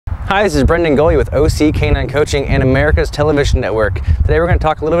Hi, this is Brendan Gully with OC Canine Coaching and America's Television Network. Today we're going to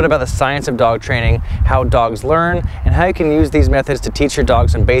talk a little bit about the science of dog training, how dogs learn, and how you can use these methods to teach your dog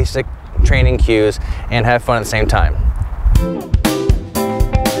some basic training cues and have fun at the same time.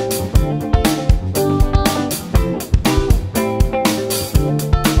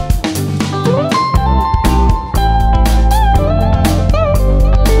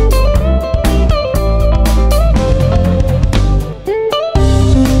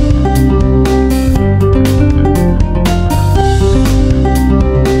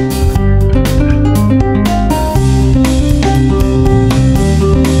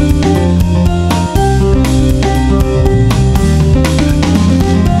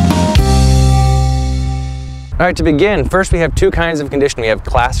 All right, to begin, first we have two kinds of conditioning. We have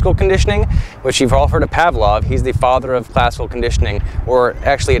classical conditioning, which you've all heard of Pavlov. He's the father of classical conditioning, or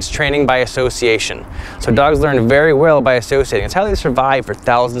actually it's training by association. So dogs learn very well by associating. It's how they survive for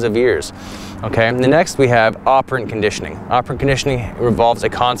thousands of years. Okay, and the next we have operant conditioning. Operant conditioning involves a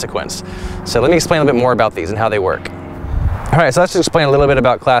consequence. So let me explain a little bit more about these and how they work. All right, so let's just explain a little bit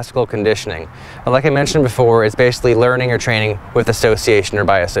about classical conditioning. Like I mentioned before, it's basically learning or training with association or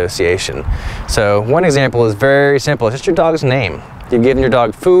by association. So one example is very simple. It's just your dog's name. You've given your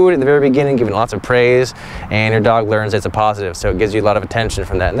dog food at the very beginning, given lots of praise, and your dog learns it's a positive, so it gives you a lot of attention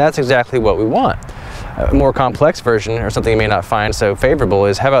from that, and that's exactly what we want. A more complex version, or something you may not find so favorable,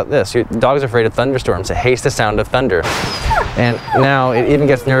 is how about this? Your dog's afraid of thunderstorms. It hates the sound of thunder. And now it even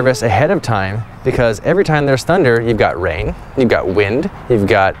gets nervous ahead of time because every time there's thunder, you've got rain, you've got wind, you've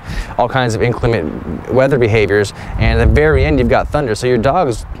got all kinds of inclement weather behaviors, and at the very end you've got thunder. So your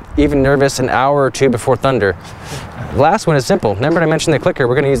dog's even nervous an hour or two before thunder. The last one is simple. Remember I mentioned the clicker?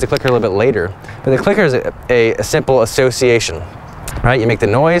 We're going to use the clicker a little bit later. But the clicker is a simple association, right? You make the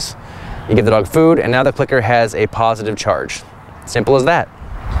noise, you give the dog food, and now the clicker has a positive charge. Simple as that.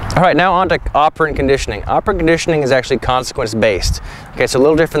 All right, now on to operant conditioning. Operant conditioning is actually consequence-based. Okay, so a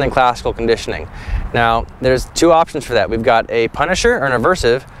little different than classical conditioning. Now, there's two options for that. We've got a punisher or an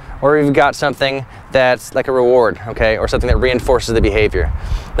aversive, or we've got something that's like a reward, okay, or something that reinforces the behavior.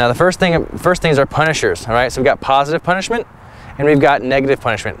 Now, the first things are punishers, all right? So we've got positive punishment, and we've got negative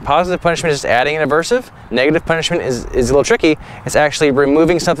punishment. Positive punishment is just adding an aversive. Negative punishment is a little tricky. It's actually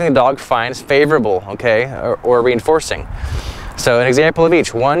removing something the dog finds favorable, okay, or reinforcing. So an example of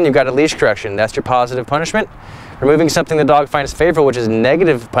each. One, you've got a leash correction. That's your positive punishment. Removing something the dog finds favorable, which is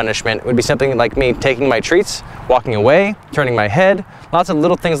negative punishment, would be something like me taking my treats, walking away, turning my head. Lots of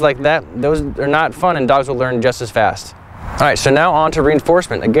little things like that. Those are not fun, and dogs will learn just as fast. All right, so now on to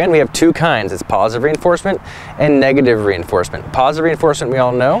reinforcement. Again, we have two kinds. It's positive reinforcement and negative reinforcement. Positive reinforcement, we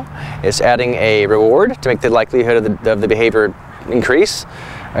all know, is adding a reward to make the likelihood of the behavior increase.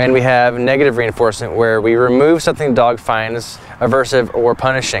 And we have negative reinforcement, where we remove something the dog finds aversive or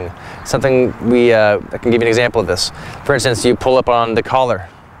punishing. Something I can give you an example of this. For instance, you pull up on the collar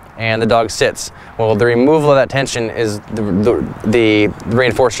and the dog sits. Well, the removal of that tension is the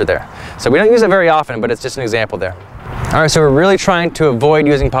reinforcer there. So we don't use it very often, but it's just an example there. All right, so we're really trying to avoid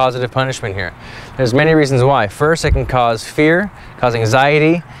using positive punishment here. There's many reasons why. First, it can cause fear, cause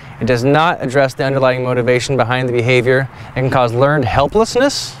anxiety. It does not address the underlying motivation behind the behavior. It can cause learned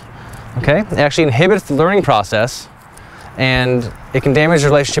helplessness, okay? It actually inhibits the learning process, and it can damage the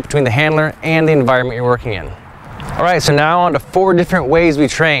relationship between the handler and the environment you're working in. All right, so now on to 4 different ways we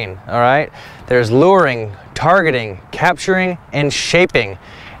train, all right? There's luring, targeting, capturing, and shaping.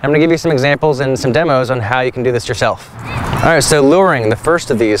 I'm going to give you some examples and some demos on how you can do this yourself. All right, so luring, the first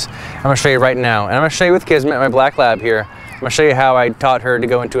of these, I'm going to show you right now. And I'm going to show you with Kismet, my black lab here. I'm going to show you how I taught her to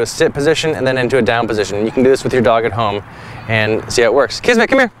go into a sit position and then into a down position. You can do this with your dog at home and see how it works. Kismet,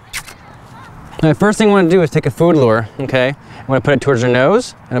 come here. The first thing I want to do is take a food lure, okay? I'm going to put it towards her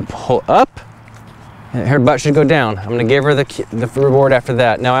nose and pull up. And her butt should go down. I'm going to give her the reward after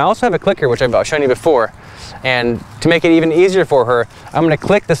that. Now I also have a clicker, which I've shown you before. And to make it even easier for her, I'm going to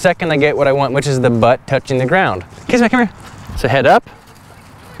click the second I get what I want, which is the butt touching the ground. Kismet, come here. So head up,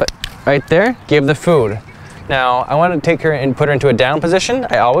 but right there, give the food. Now, I want to take her and put her into a down position.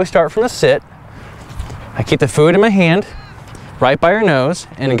 I always start from a sit. I keep the food in my hand, right by her nose,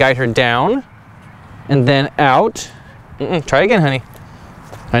 and guide her down, and then out. Try again, honey.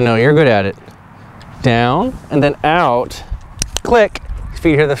 I know, you're good at it. Down, and then out. Click,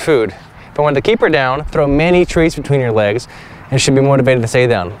 feed her the food. If I want to keep her down, throw many treats between your legs, and she'll be motivated to stay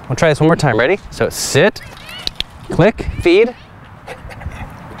down. We'll try this one more time. Ready? So sit, click, feed.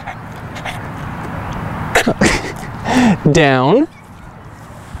 Down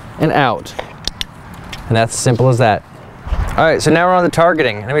and out, and that's as simple as that. All right, so now we're on the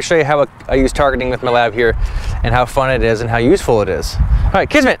targeting. Let me show you how I use targeting with my lab here and how fun it is and how useful it is. All right,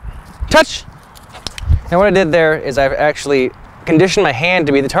 Kismet, touch. And what I did there is I've actually conditioned my hand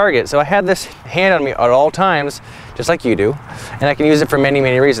to be the target. So I had this hand on me at all times, just like you do, and I can use it for many,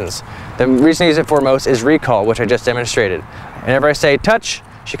 many reasons. The reason I use it for most is recall, which I just demonstrated. Whenever I say touch,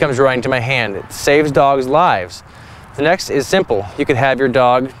 she comes running to my hand. It saves dogs' lives. The next is simple. You could have your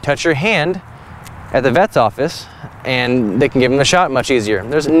dog touch your hand at the vet's office, and they can give them the shot much easier.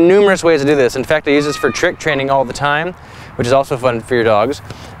 There's numerous ways to do this. In fact, I use this for trick training all the time, which is also fun for your dogs.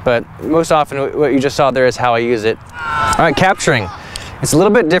 But most often, what you just saw there is how I use it. All right, capturing. It's a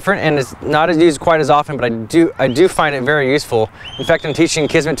little bit different, and it's not used quite as often, but I do find it very useful. In fact, I'm teaching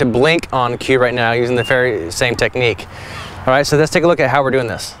Kismet to blink on cue right now using the very same technique. All right, so let's take a look at how we're doing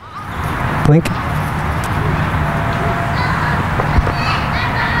this. Blink.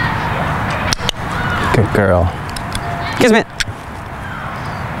 Good girl. Kismet.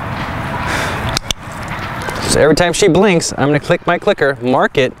 So every time she blinks, I'm gonna click my clicker,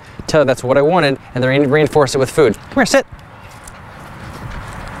 mark it, tell her that's what I wanted, and then reinforce it with food. Come here, sit.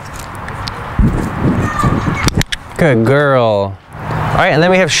 Good girl. All right, and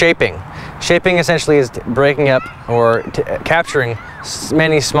then we have shaping. Shaping essentially is breaking up or capturing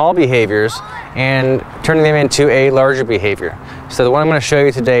many small behaviors and turning them into a larger behavior. So the one I'm going to show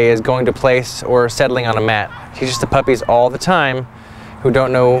you today is going to place or settling on a mat. Teaches the puppies all the time who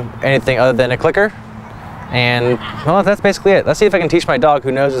don't know anything other than a clicker. And well, that's basically it. Let's see if I can teach my dog,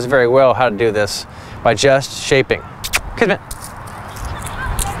 who knows this very well, how to do this by just shaping. Come here.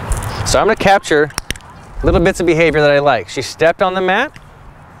 So I'm going to capture little bits of behavior that I like. She stepped on the mat,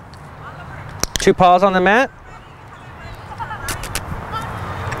 2 paws on the mat,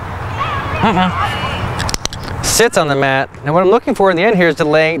 sits on the mat, and what I'm looking for in the end here is to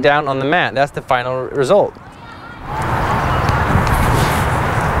lay down on the mat. That's the final result.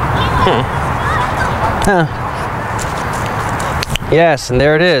 Yes, and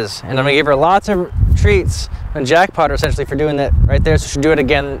there it is. And I'm gonna give her lots of treats, and jackpot her essentially for doing that right there, so she'll do it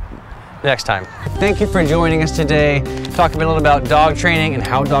again next time. Thank you for joining us today, talking a little about dog training and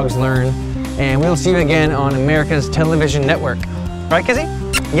how dogs learn. And we'll see you again on America's Television Network. Right, Kizzy?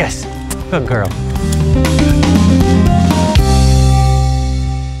 Yes. Good girl.